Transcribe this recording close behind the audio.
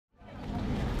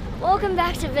Welcome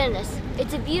back to Venice.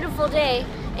 It's a beautiful day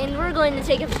and we're going to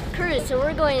take a cruise, so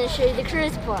we're going to show you the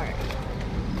cruise part.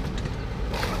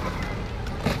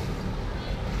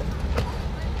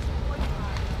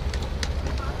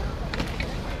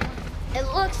 It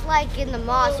looks like in the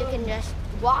moss you can just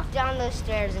walk down those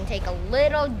stairs and take a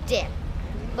little dip.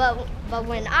 But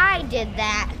when I did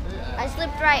that, I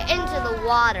slipped right into the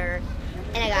water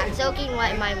and I got soaking wet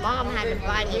and my mom had to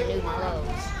buy me new clothes.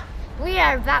 We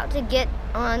are about to get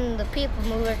on the People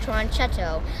Mover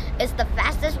Tronchetto. It's the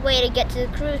fastest way to get to the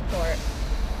cruise port.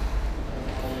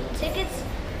 Tickets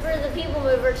for the People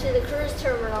Mover to the cruise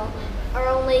terminal are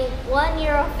only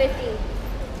 €1.50.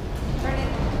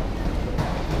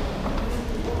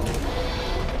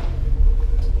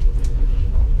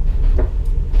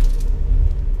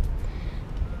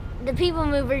 The People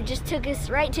Mover just took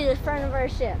us right to the front of our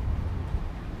ship.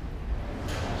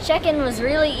 Check-in was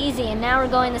really easy, and now we're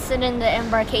going to sit in the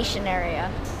embarkation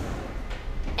area.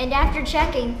 And after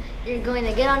checking, you're going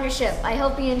to get on your ship. I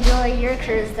hope you enjoy your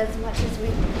cruise as much as we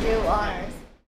do ours.